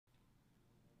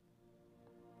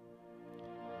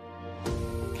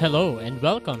Hello and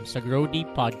welcome sa Grow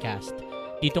Deep Podcast.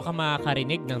 Dito ka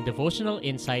makakarinig ng devotional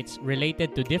insights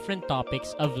related to different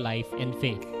topics of life and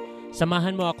faith.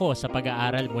 Samahan mo ako sa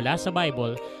pag-aaral mula sa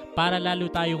Bible para lalo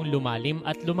tayong lumalim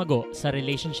at lumago sa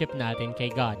relationship natin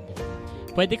kay God.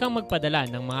 Pwede kang magpadala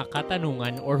ng mga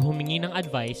katanungan or humingi ng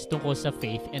advice tungkol sa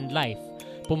faith and life.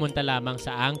 Pumunta lamang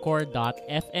sa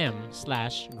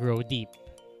anchor.fm/growdeep.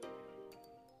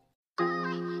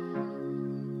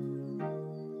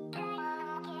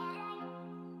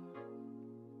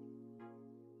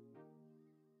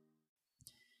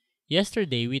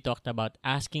 Yesterday, we talked about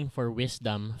asking for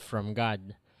wisdom from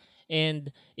God.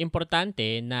 And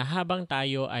importante na habang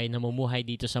tayo ay namumuhay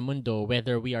dito sa mundo,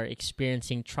 whether we are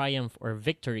experiencing triumph or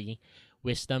victory,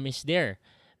 wisdom is there.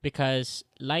 Because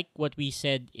like what we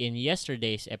said in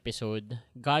yesterday's episode,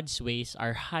 God's ways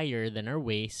are higher than our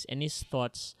ways and His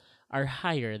thoughts are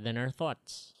higher than our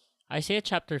thoughts. Isaiah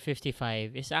chapter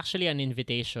 55 is actually an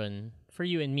invitation for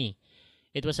you and me.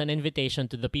 It was an invitation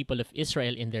to the people of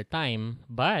Israel in their time,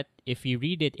 but if we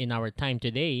read it in our time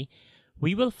today,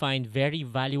 we will find very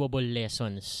valuable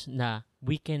lessons na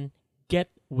we can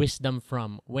get wisdom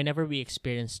from whenever we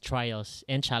experience trials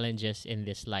and challenges in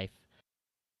this life.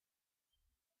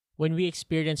 When we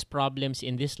experience problems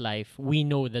in this life, we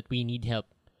know that we need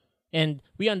help. And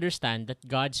we understand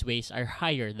that God's ways are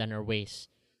higher than our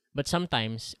ways. But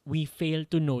sometimes, we fail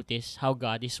to notice how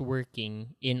God is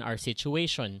working in our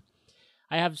situation.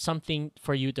 I have something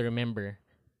for you to remember.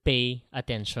 Pay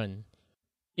attention.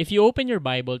 If you open your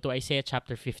Bible to Isaiah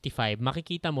chapter 55,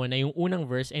 makikita mo na yung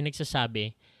unang verse ay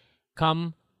nagsasabi,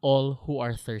 "Come all who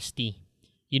are thirsty."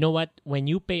 You know what? When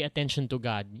you pay attention to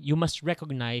God, you must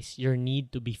recognize your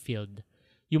need to be filled.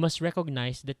 You must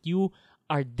recognize that you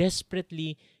are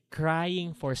desperately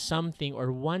crying for something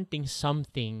or wanting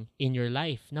something in your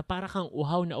life na para kang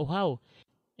uhaw na uhaw.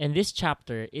 And this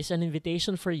chapter is an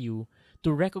invitation for you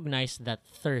to recognize that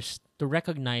thirst, to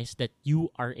recognize that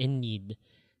you are in need.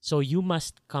 So you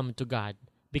must come to God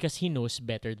because He knows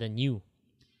better than you.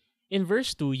 In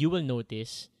verse 2, you will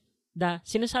notice na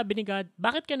sinasabi ni God,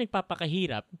 bakit ka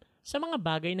nagpapakahirap sa mga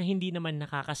bagay na hindi naman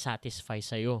nakakasatisfy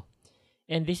sa'yo?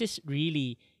 And this is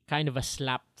really kind of a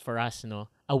slap for us, no?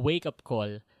 A wake-up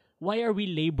call. Why are we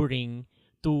laboring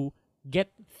to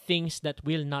get things that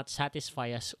will not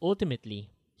satisfy us ultimately?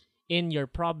 In your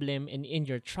problem and in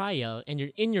your trial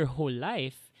and in your whole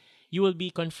life, you will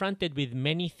be confronted with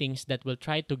many things that will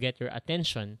try to get your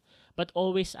attention. But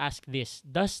always ask this,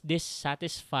 does this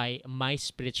satisfy my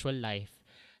spiritual life?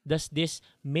 Does this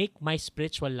make my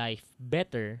spiritual life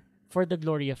better for the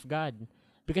glory of God?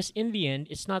 Because in the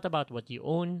end, it's not about what you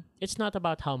own. It's not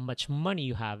about how much money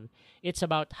you have. It's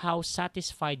about how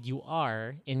satisfied you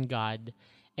are in God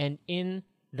and in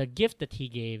the gift that He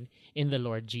gave in the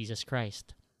Lord Jesus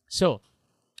Christ. So,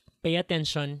 pay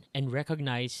attention and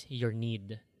recognize your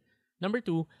need. Number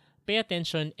 2, pay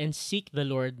attention and seek the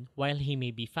Lord while He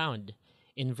may be found.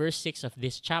 In verse 6 of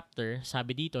this chapter,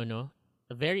 sabi dito, no,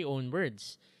 the very own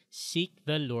words, seek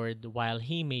the Lord while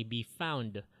He may be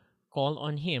found. Call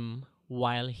on Him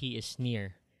while He is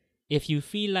near. If you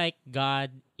feel like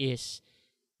God is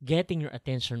getting your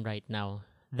attention right now,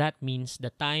 that means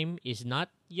the time is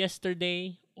not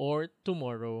yesterday or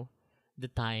tomorrow. The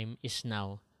time is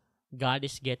now. God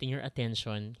is getting your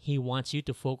attention. He wants you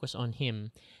to focus on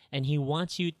Him. And He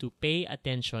wants you to pay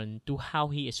attention to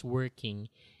how He is working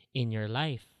in your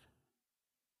life.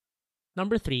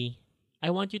 Number 3, I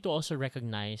want you to also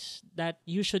recognize that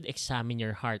you should examine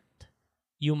your heart.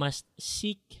 You must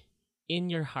seek in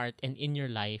your heart and in your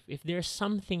life if there's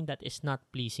something that is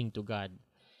not pleasing to God.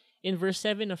 In verse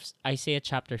 7 of Isaiah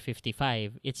chapter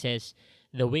 55, it says,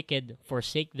 "The wicked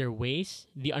forsake their ways,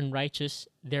 the unrighteous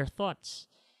their thoughts."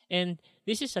 And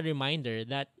this is a reminder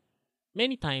that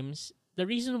many times, the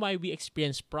reason why we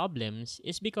experience problems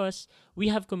is because we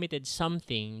have committed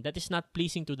something that is not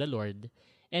pleasing to the Lord,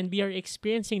 and we are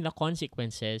experiencing the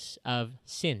consequences of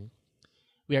sin.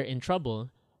 We are in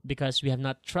trouble because we have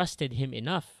not trusted Him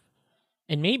enough.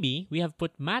 And maybe we have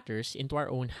put matters into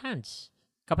our own hands.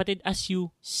 Kapatid, as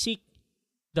you seek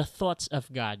the thoughts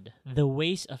of God, the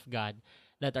ways of God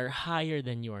that are higher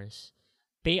than yours,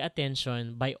 pay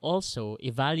attention by also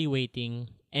evaluating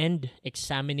and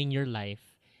examining your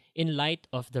life in light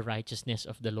of the righteousness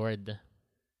of the Lord.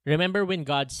 Remember when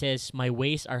God says, "My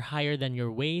ways are higher than your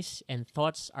ways and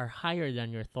thoughts are higher than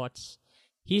your thoughts,"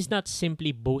 He's not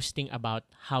simply boasting about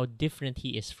how different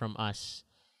He is from us.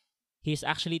 He's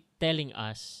actually telling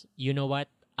us, you know what?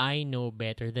 I know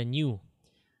better than you.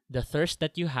 The thirst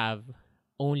that you have,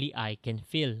 only I can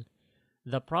fill.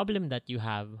 The problem that you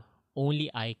have,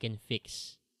 only I can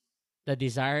fix. The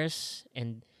desires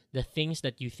and The things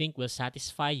that you think will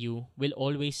satisfy you will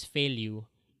always fail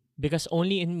you because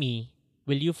only in me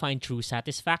will you find true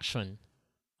satisfaction.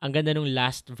 Ang ganda nung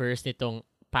last verse nitong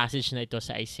passage na ito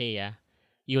sa Isaiah.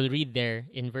 You'll read there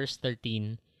in verse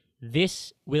 13,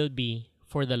 "This will be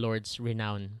for the Lord's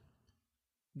renown."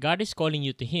 God is calling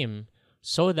you to Him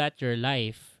so that your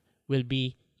life will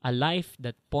be a life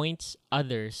that points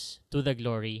others to the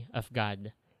glory of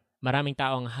God. Maraming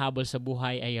tao ang habol sa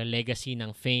buhay ay ang legacy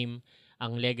ng fame,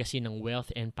 ang legacy ng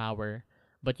wealth and power.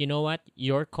 But you know what?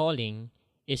 Your calling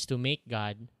is to make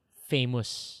God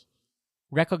famous.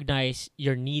 Recognize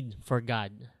your need for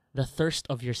God, the thirst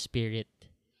of your spirit.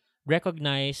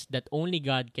 Recognize that only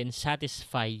God can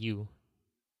satisfy you.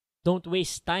 Don't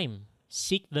waste time.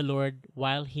 Seek the Lord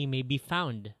while He may be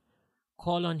found.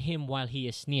 Call on Him while He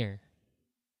is near.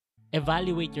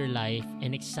 Evaluate your life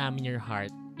and examine your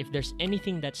heart. If there's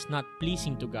anything that's not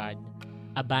pleasing to God,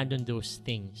 abandon those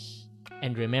things.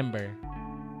 And remember,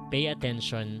 pay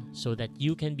attention so that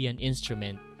you can be an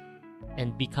instrument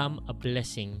and become a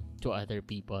blessing to other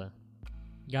people.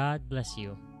 God bless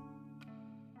you.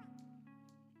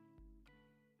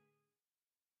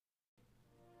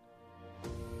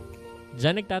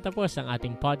 Diyan nagtatapos ang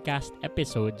ating podcast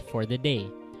episode for the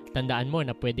day. Tandaan mo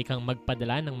na pwede kang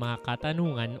magpadala ng mga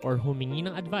katanungan or humingi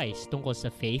ng advice tungkol sa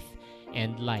faith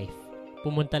and life.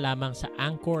 Pumunta lamang sa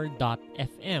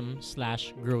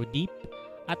anchor.fm/growdeep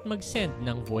at mag-send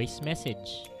ng voice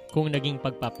message. Kung naging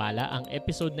pagpapala ang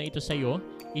episode na ito sa iyo,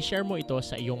 i-share mo ito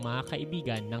sa iyong mga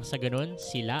kaibigan nang sa ganon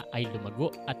sila ay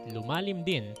lumago at lumalim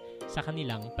din sa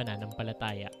kanilang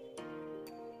pananampalataya.